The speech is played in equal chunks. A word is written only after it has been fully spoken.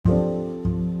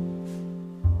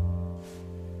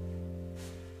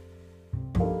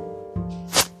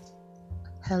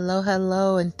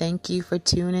Hello, and thank you for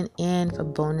tuning in for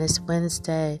Bonus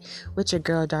Wednesday with your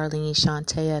girl Darlene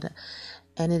Shantae,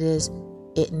 and it is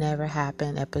It Never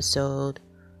Happened episode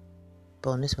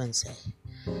Bonus Wednesday.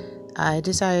 I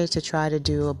decided to try to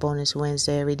do a Bonus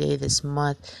Wednesday every day this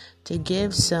month to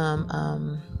give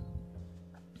some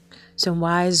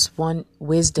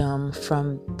wisdom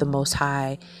from the Most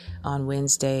High on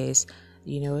Wednesdays.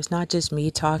 It's not just me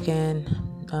talking.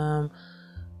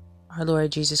 Our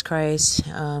Lord Jesus Christ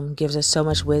gives us so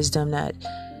much wisdom that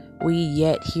we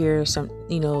yet hear some,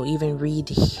 even read.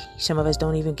 Some of us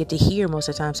don't even get to hear most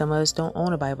of the time. Some of us don't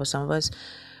own a Bible. Some of us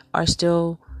are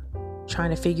still trying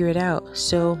to figure it out.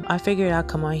 So I figured I'll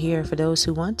come on here for those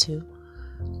who want to.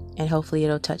 And hopefully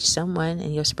it'll touch someone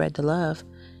and you'll spread the love,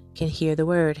 can hear the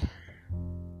word.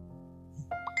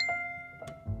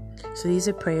 So these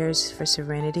are prayers for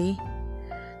serenity.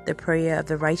 The prayer of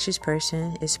the righteous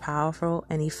person is powerful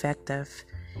and effective.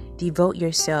 Devote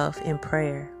yourself in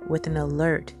prayer with an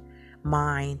alert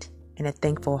mind and a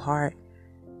thankful heart.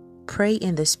 Pray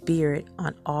in the Spirit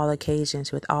on all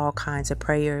occasions with all kinds of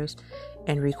prayers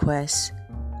and requests.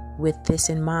 With this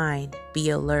in mind, be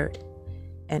alert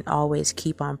and always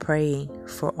keep on praying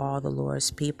for all the Lord's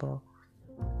people.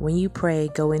 When you pray,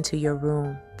 go into your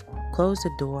room, close the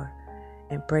door,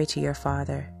 and pray to your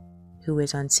Father who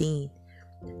is unseen.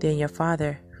 Then your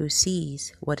Father who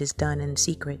sees what is done in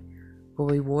secret will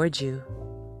reward you.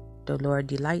 The Lord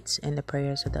delights in the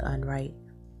prayers of the upright.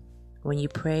 When you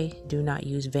pray, do not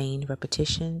use vain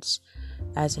repetitions,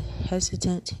 as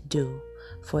hesitant do,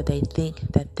 for they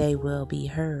think that they will be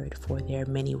heard for their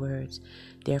many words.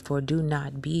 Therefore do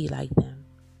not be like them,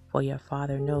 for your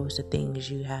Father knows the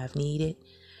things you have needed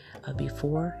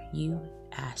before you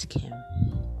ask Him.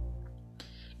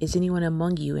 Is anyone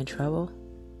among you in trouble?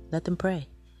 Let them pray.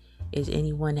 Is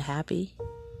anyone happy?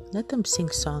 Let them sing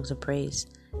songs of praise.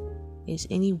 Is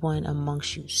anyone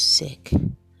amongst you sick?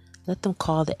 Let them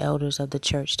call the elders of the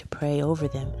church to pray over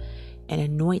them and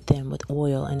anoint them with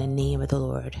oil in the name of the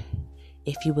Lord.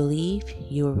 If you believe,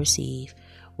 you will receive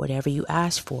whatever you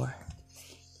ask for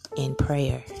in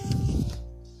prayer.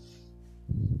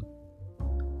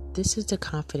 This is the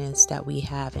confidence that we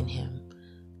have in Him,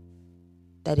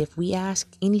 that if we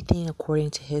ask anything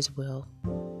according to His will,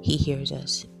 He hears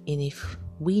us. And if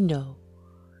we know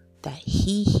that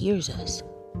He hears us,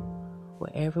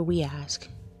 wherever we ask,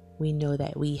 we know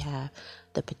that we have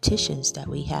the petitions that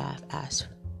we have asked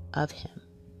of Him.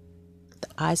 The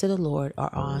eyes of the Lord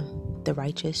are on the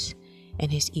righteous,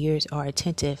 and His ears are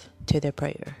attentive to their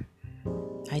prayer.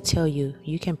 I tell you,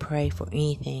 you can pray for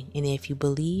anything, and if you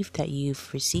believe that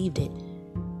you've received it,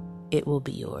 it will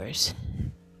be yours.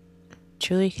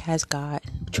 Truly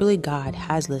God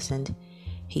has listened.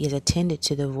 He has attended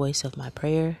to the voice of my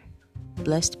prayer.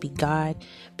 Blessed be God,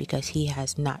 because He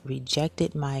has not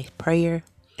rejected my prayer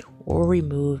or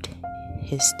removed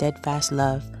His steadfast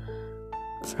love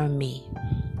from me.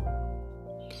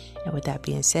 And with that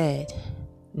being said,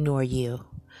 nor you.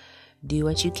 Do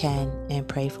what you can and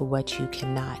pray for what you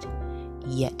cannot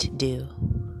yet do.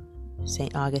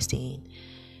 St. Augustine.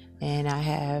 And I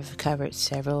have covered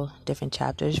several different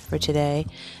chapters for today.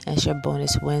 It's your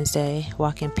Bonus Wednesday.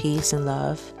 Walk in peace and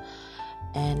love.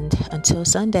 And until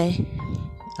Sunday,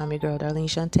 I'm your girl, Darlene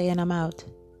Shantae, and I'm out.